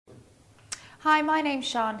Hi, my name's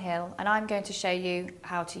Sian Hill and I'm going to show you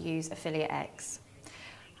how to use Affiliate X.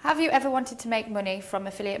 Have you ever wanted to make money from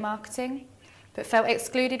affiliate marketing but felt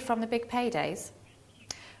excluded from the big paydays?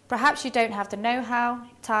 Perhaps you don't have the know-how,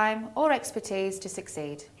 time or expertise to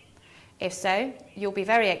succeed. If so, you'll be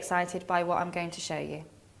very excited by what I'm going to show you.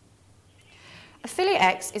 Affiliate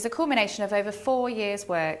X is a culmination of over 4 years'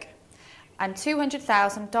 work and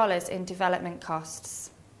 $200,000 in development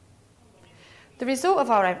costs. The result of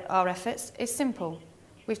our efforts is simple.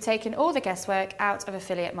 We've taken all the guesswork out of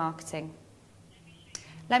affiliate marketing.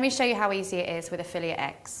 Let me show you how easy it is with Affiliate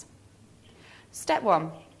X. Step 1.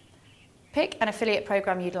 Pick an affiliate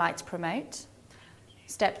program you'd like to promote.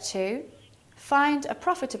 Step 2. Find a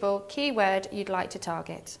profitable keyword you'd like to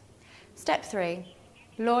target. Step 3.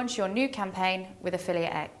 Launch your new campaign with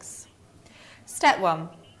Affiliate X. Step 1.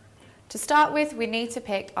 To start with, we need to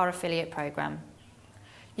pick our affiliate program.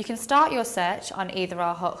 You can start your search on either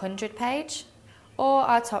our Hot 100 page or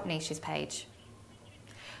our Top Niches page.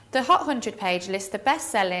 The Hot 100 page lists the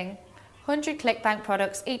best-selling 100 ClickBank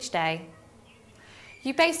products each day.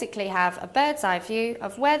 You basically have a bird's eye view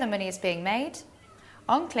of where the money is being made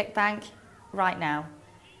on ClickBank right now.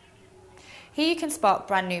 Here you can spot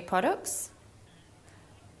brand new products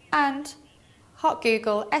and Hot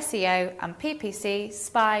Google, SEO and PPC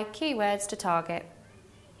spy keywords to target.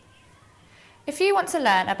 If you want to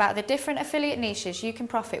learn about the different affiliate niches you can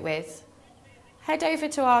profit with, head over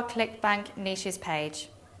to our ClickBank Niches page.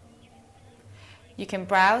 You can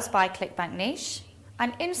browse by ClickBank niche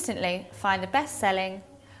and instantly find the best-selling,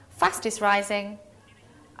 fastest rising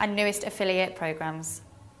and newest affiliate programs.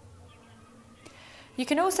 You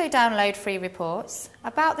can also download free reports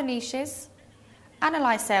about the niches,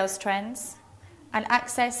 analyse sales trends and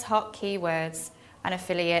access hot keywords and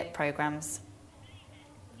affiliate programs.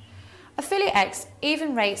 Affiliate X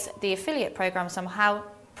even rates the affiliate programs on how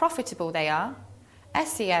profitable they are,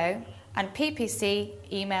 SEO and PPC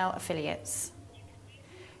email affiliates.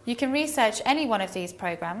 You can research any one of these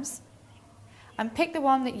programs and pick the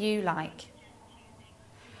one that you like.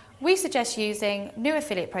 We suggest using new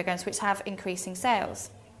affiliate programs which have increasing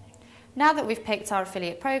sales. Now that we've picked our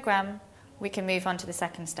affiliate program, we can move on to the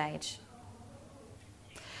second stage.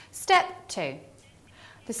 Step 2.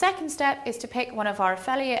 The second step is to pick one of our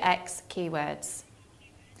Affiliate X keywords.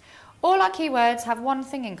 All our keywords have one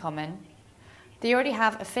thing in common. They already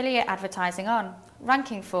have affiliate advertising on,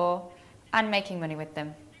 ranking for, and making money with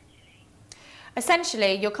them.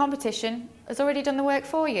 Essentially, your competition has already done the work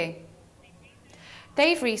for you.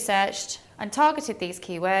 They've researched and targeted these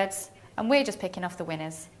keywords, and we're just picking off the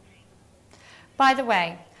winners. By the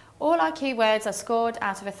way, all our keywords are scored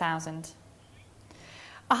out of 1,000.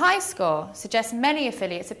 A high score suggests many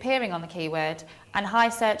affiliates appearing on the keyword and high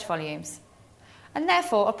search volumes, and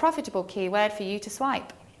therefore a profitable keyword for you to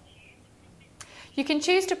swipe. You can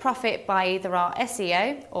choose to profit by either our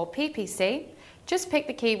SEO or PPC. Just pick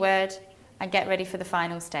the keyword and get ready for the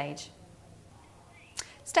final stage.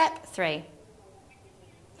 Step 3.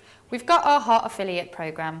 We've got our hot affiliate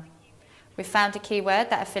program. We've found a keyword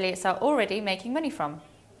that affiliates are already making money from.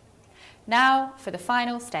 Now for the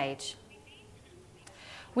final stage.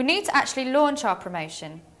 We need to actually launch our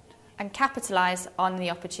promotion and capitalise on the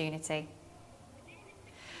opportunity.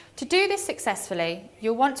 To do this successfully,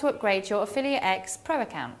 you'll want to upgrade your Affiliate X Pro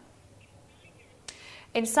account.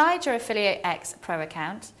 Inside your Affiliate X Pro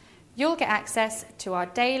account, you'll get access to our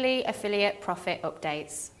daily affiliate profit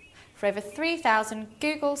updates for over 3,000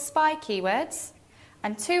 Google spy keywords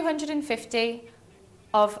and 250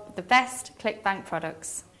 of the best ClickBank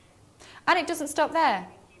products. And it doesn't stop there.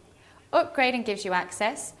 Upgrading gives you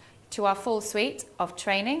access to our full suite of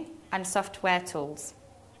training and software tools.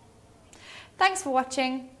 Thanks for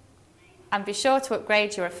watching and be sure to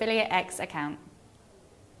upgrade your Affiliate X account.